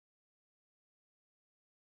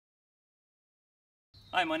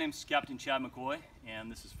Hi, my name is Captain Chad McCoy,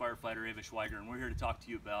 and this is Firefighter Ava Schweiger, and we're here to talk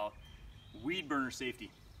to you about weed burner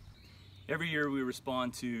safety. Every year we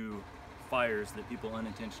respond to fires that people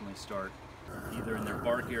unintentionally start, either in their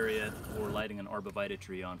bark area or lighting an Arborvitae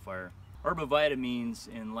tree on fire. Arborvitae means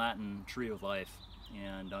in Latin tree of life,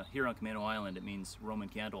 and here on Camano Island it means Roman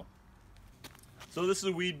candle. So this is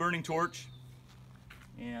a weed burning torch,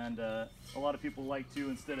 and a lot of people like to,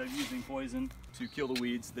 instead of using poison to kill the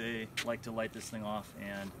weeds, they like to light this thing off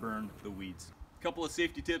and burn the weeds. A couple of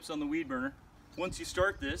safety tips on the weed burner. Once you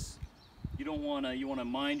start this, you want to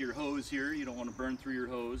mind your hose here. You don't want to burn through your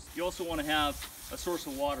hose. You also want to have a source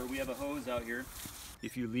of water. We have a hose out here.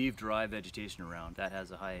 If you leave dry vegetation around, that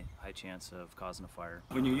has a high chance of causing a fire.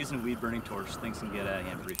 When you're using a weed burning torch, things can get out of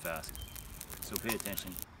hand pretty fast, so pay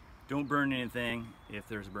attention. Don't burn anything if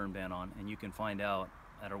there's a burn ban on, and you can find out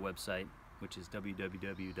at our website, which is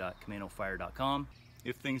www.camanofire.com.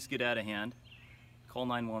 If things get out of hand, call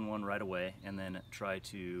 911 right away and then try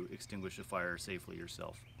to extinguish a fire safely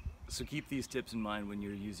yourself. So keep these tips in mind when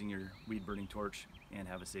you're using your weed burning torch, and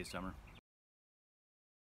have a safe summer.